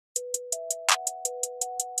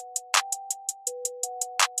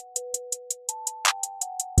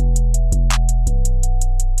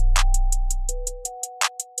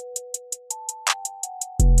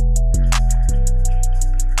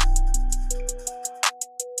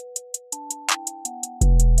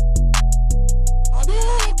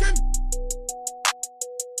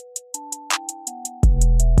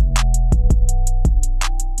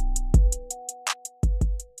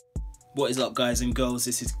What is up, guys and girls?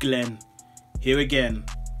 This is Glenn here again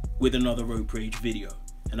with another rope rage video.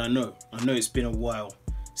 And I know it's been a while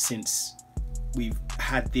since we've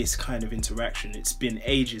had this kind of interaction. It's been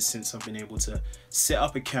ages since I've been able to set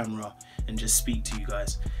up a camera and just speak to you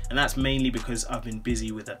guys. And that's mainly because I've been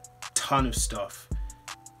busy with a ton of stuff.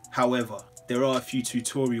 However, there are a few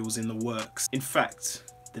tutorials in the works. In fact,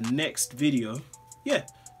 the next video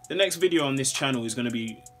on this channel is going to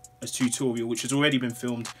be a tutorial which has already been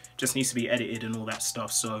filmed, just needs to be edited and all that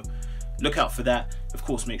stuff, so look out for that. Of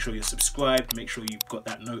course, make sure you're subscribed, make sure you've got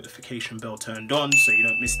that notification bell turned on so you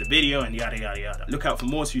don't miss the video, and yada yada yada. Look out for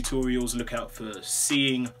more tutorials, look out for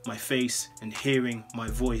seeing my face and hearing my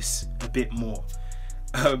voice a bit more.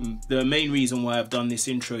 The main reason why I've done this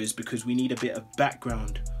intro is because we need a bit of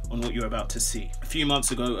background on what you're about to see. A few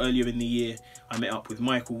months ago, earlier in the year, I met up with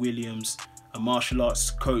Michael Williams, a martial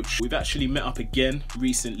arts coach. We've actually met up again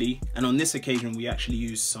recently, and on this occasion we actually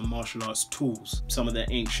used some martial arts tools. Some of the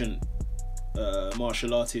ancient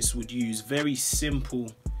martial artists would use very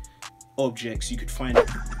simple objects you could find.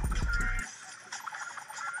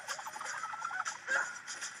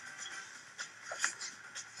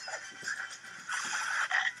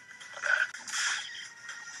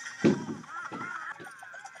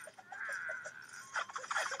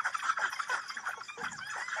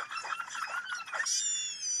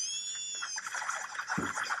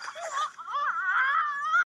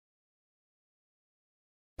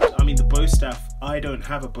 I mean, the bow staff, I don't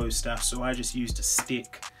have a bow staff, so I just used a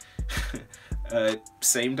stick.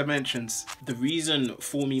 Same dimensions. The reason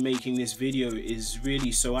for me making this video is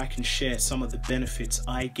really so I can share some of the benefits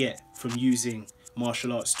I get from using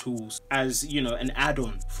martial arts tools as, you know, an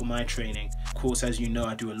add-on for my training. Of course, as you know,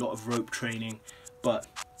 I do a lot of rope training, but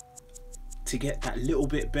to get that little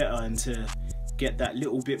bit better and to get that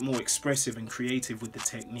little bit more expressive and creative with the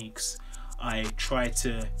techniques, I try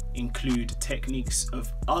to include techniques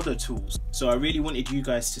of other tools. So I really wanted you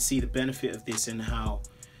guys to see the benefit of this and how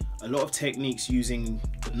a lot of techniques using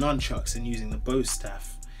the nunchucks and using the bow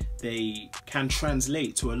staff, they can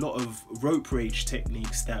translate to a lot of rope rage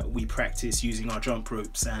techniques that we practice using our jump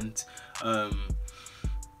ropes, and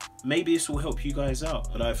maybe this will help you guys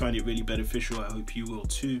out. But I find it really beneficial. I hope you will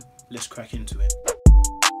too. Let's crack into it.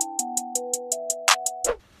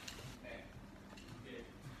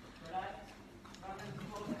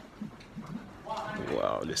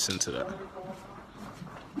 Wow, listen to that.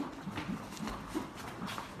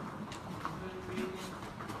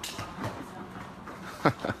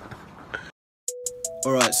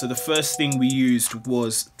 Alright, so the first thing we used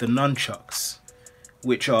was the nunchucks,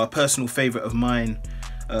 which are a personal favourite of mine,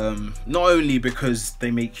 not only because they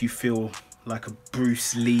make you feel like a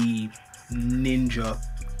Bruce Lee ninja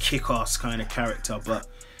kick-ass kind of character, but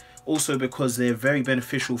also because they're very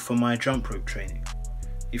beneficial for my jump rope training.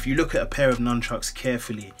 If you look at a pair of nunchucks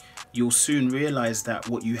carefully, you'll soon realize that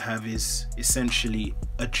what you have is essentially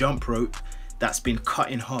a jump rope that's been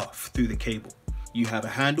cut in half through the cable. You have a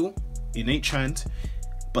handle in each hand,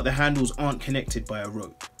 but the handles aren't connected by a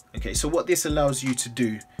rope. Okay, so what this allows you to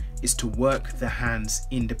do is to work the hands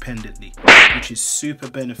independently, which is super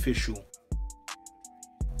beneficial.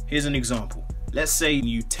 Here's an example. Let's say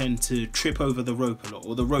you tend to trip over the rope a lot,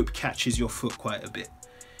 or the rope catches your foot quite a bit.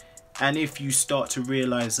 And if you start to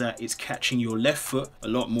realize that it's catching your left foot a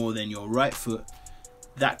lot more than your right foot,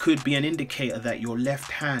 that could be an indicator that your left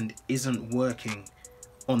hand isn't working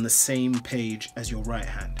on the same page as your right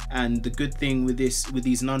hand. And the good thing with these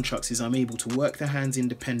nunchucks is I'm able to work the hands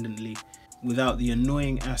independently without the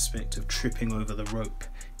annoying aspect of tripping over the rope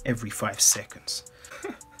every 5 seconds.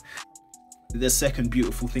 The second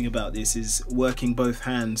beautiful thing about this is working both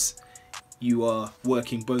hands. You are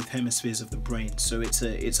working both hemispheres of the brain, so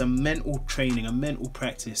it's a mental training, a mental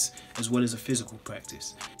practice as well as a physical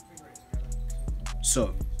practice.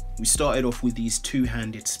 So we started off with these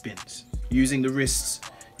two-handed spins. Using the wrists,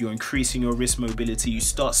 you're increasing your wrist mobility. You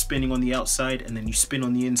start spinning on the outside and then you spin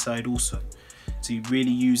on the inside also. So you really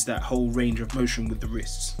use that whole range of motion with the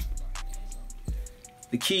wrists.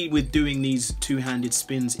 The key with doing these two-handed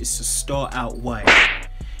spins is to start out wide.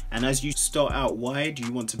 And as you start out wide,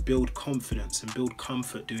 you want to build confidence and build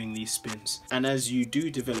comfort doing these spins. And as you do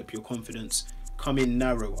develop your confidence, come in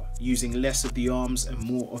narrower, using less of the arms and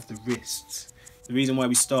more of the wrists. The reason why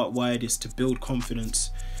we start wide is to build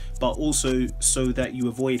confidence, but also so that you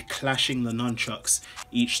avoid clashing the nunchucks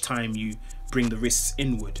each time you bring the wrists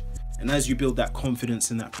inward. And as you build that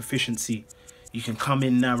confidence and that proficiency, you can come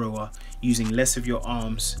in narrower, using less of your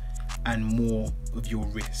arms and more of your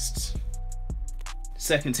wrists.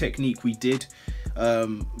 Second technique we did,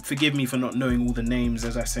 forgive me for not knowing all the names.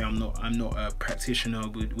 As I say, I'm not a practitioner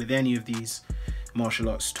with any of these, martial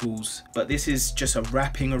arts tools, but this is just a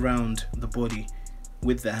wrapping around the body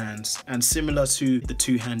with the hands, and similar to the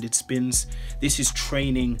two-handed spins, this is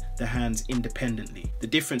training the hands independently. The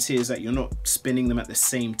difference here is that you're not spinning them at the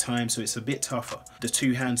same time, so it's a bit tougher. The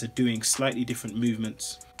two hands are doing slightly different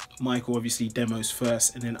movements. Michael obviously demos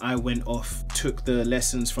first, and then I went off, took the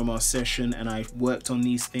lessons from our session, and I worked on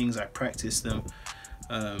these things, I practiced them,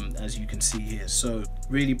 as you can see here. So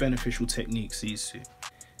really beneficial techniques, these two.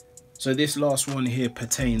 So this last one here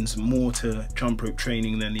pertains more to jump rope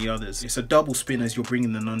training than the others. It's a double spin as you're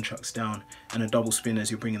bringing the nunchucks down, and a double spin as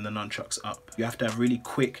you're bringing the nunchucks up. You have to have really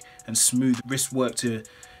quick and smooth wrist work to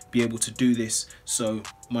be able to do this. So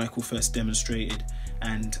Michael first demonstrated,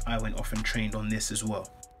 and I went off and trained on this as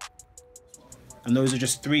well. And those are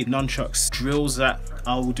just 3 nunchucks drills that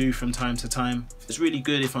I will do from time to time. It's really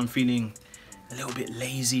good if I'm feeling a little bit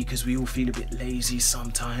lazy, because we all feel a bit lazy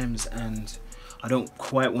sometimes, and I don't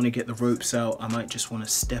quite want to get the ropes out. I might just want to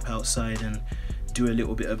step outside and do a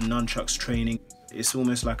little bit of nunchucks training. It's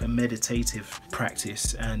almost like a meditative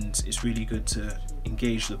practice, and it's really good to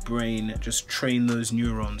engage the brain, just train those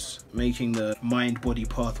neurons, making the mind-body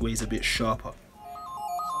pathways a bit sharper.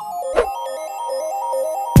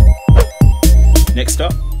 Next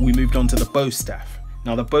up, we moved on to the bow staff.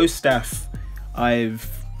 Now the bow staff I've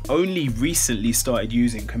only recently started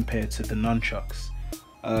using compared to the nunchucks.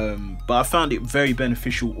 But I found it very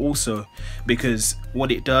beneficial also, because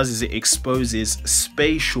what it does is it exposes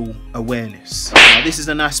spatial awareness. Now this is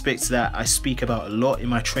an aspect that I speak about a lot in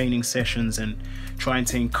my training sessions, and trying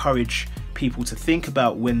to encourage people to think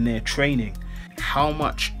about when they're training, how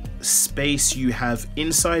much space you have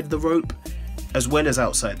inside the rope as well as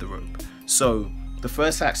outside the rope. So the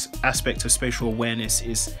first aspect of spatial awareness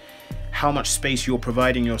is how much space you're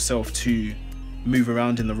providing yourself to move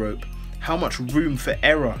around in the rope, how much room for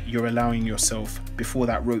error you're allowing yourself before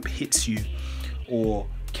that rope hits you or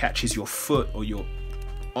catches your foot or your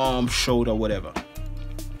arm, shoulder, whatever.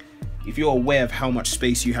 If you're aware of how much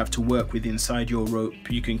space you have to work with inside your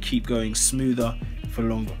rope, you can keep going smoother for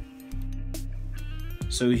longer.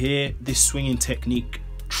 So here, this swinging technique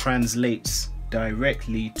translates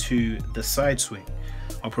directly to the side swing.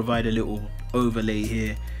 I'll provide a little overlay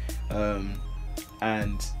here,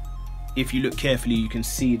 and if you look carefully, you can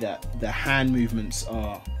see that the hand movements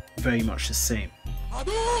are very much the same.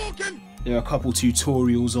 There are a couple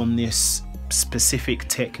tutorials on this specific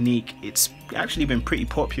technique. It's actually been pretty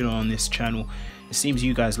popular on this channel. It seems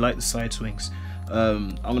you guys like the side swings.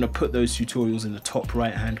 I'm going to put those tutorials in the top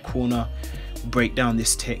right hand corner, break down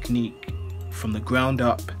this technique from the ground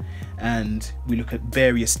up, and we look at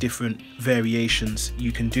various different variations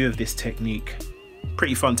you can do of this technique.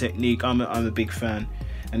 Pretty fun technique. I'm a big fan,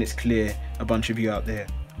 and it's clear a bunch of you out there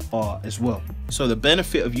are as well. So the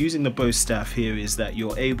benefit of using the bow staff here is that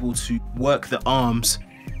you're able to work the arms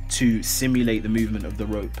to simulate the movement of the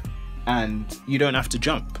rope, and you don't have to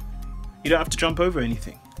jump. You don't have to jump over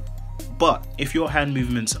anything. But if your hand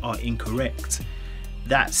movements are incorrect,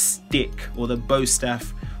 that stick or the bow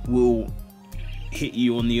staff will hit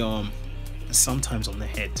you on the arm, sometimes on the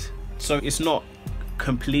head. So it's not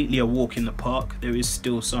completely a walk in the park. There is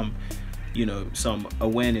still some, some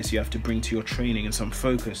awareness you have to bring to your training and some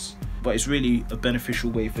focus, but it's really a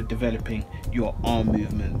beneficial way for developing your arm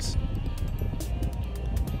movements.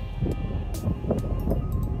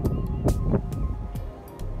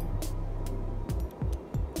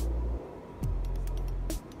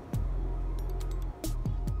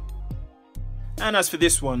 And as for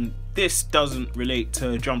this one, this doesn't relate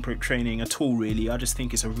to jump rope training at all really. I just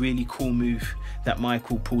think it's a really cool move that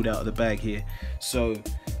Michael pulled out of the bag here. So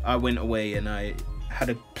I went away and I had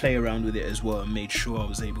to play around with it as well and made sure I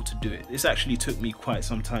was able to do it. This actually took me quite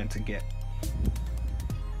some time to get.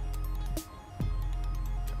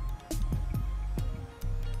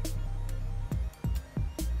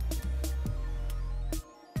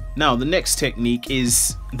 Now the next technique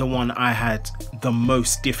is the one I had the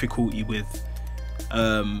most difficulty with,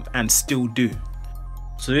 and still do.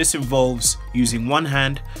 So this involves using one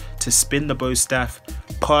hand to spin the bow staff,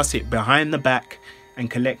 pass it behind the back, and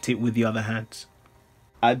collect it with the other hand.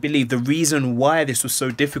 I believe the reason why this was so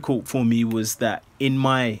difficult for me was that in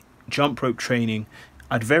my jump rope training,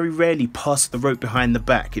 I'd very rarely pass the rope behind the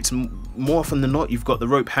back. It's more often than not, you've got the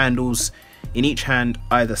rope handles in each hand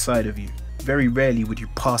either side of you. Very rarely would you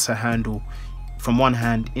pass a handle from one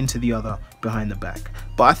hand into the other behind the back.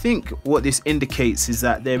 But I think what this indicates is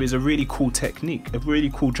that there is a really cool technique, a really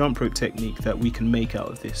cool jump rope technique that we can make out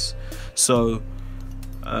of this. So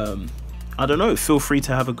I don't know, feel free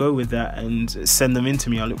to have a go with that and send them in to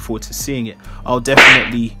me. I look forward to seeing it. I'll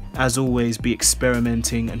definitely, as always, be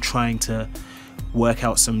experimenting and trying to work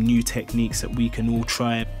out some new techniques that we can all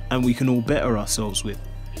try and we can all better ourselves with.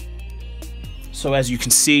 So as you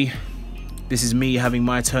can see, this is me having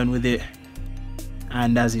my turn with it,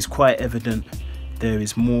 and as is quite evident, there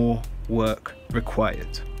is more work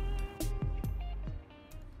required.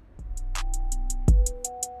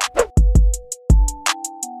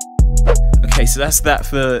 Okay, so that's that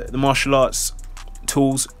for the martial arts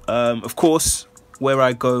tools. Of course, where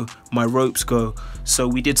I go, my ropes go. So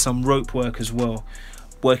we did some rope work as well,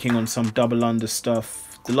 working on some double under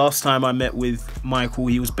stuff. The last time I met with Michael,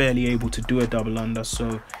 he was barely able to do a double under,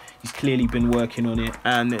 so he's clearly been working on it.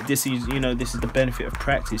 And this is, you know, this is the benefit of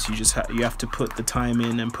practice. You just you have to put the time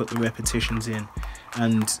in and put the repetitions in,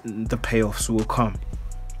 and the payoffs will come.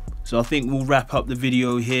 So I think we'll wrap up the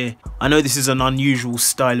video here. I know this is an unusual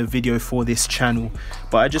style of video for this channel,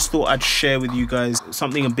 but I just thought I'd share with you guys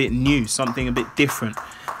something a bit new, something a bit different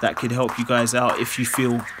that could help you guys out if you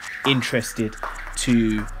feel interested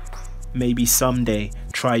to maybe someday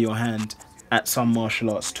try your hand at some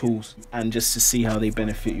martial arts tools and just to see how they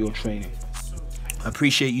benefit your training. I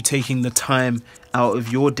appreciate you taking the time out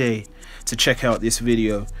of your day to check out this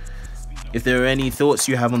video. If there are any thoughts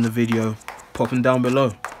you have on the video, pop them down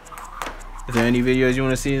below. If there are any videos you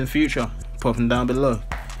want to see in the future, pop them down below.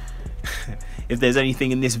 If there's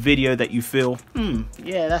anything in this video that you feel,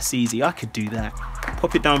 yeah, that's easy, I could do that,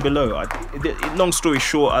 pop it down below. Long story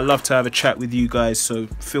short, I love to have a chat with you guys, so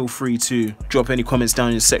feel free to drop any comments down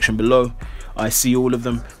in the section below. I see all of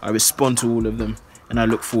them, I respond to all of them, and I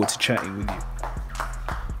look forward to chatting with you.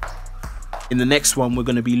 In the next one, we're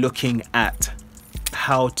going to be looking at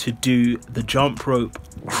how to do the jump rope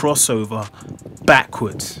crossover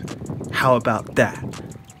backwards. How about that?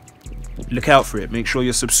 Look out for it. Make sure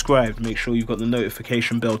you're subscribed. Make sure you've got the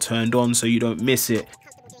notification bell turned on so you don't miss it.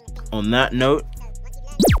 On that note,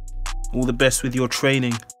 all the best with your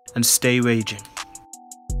training and stay raging.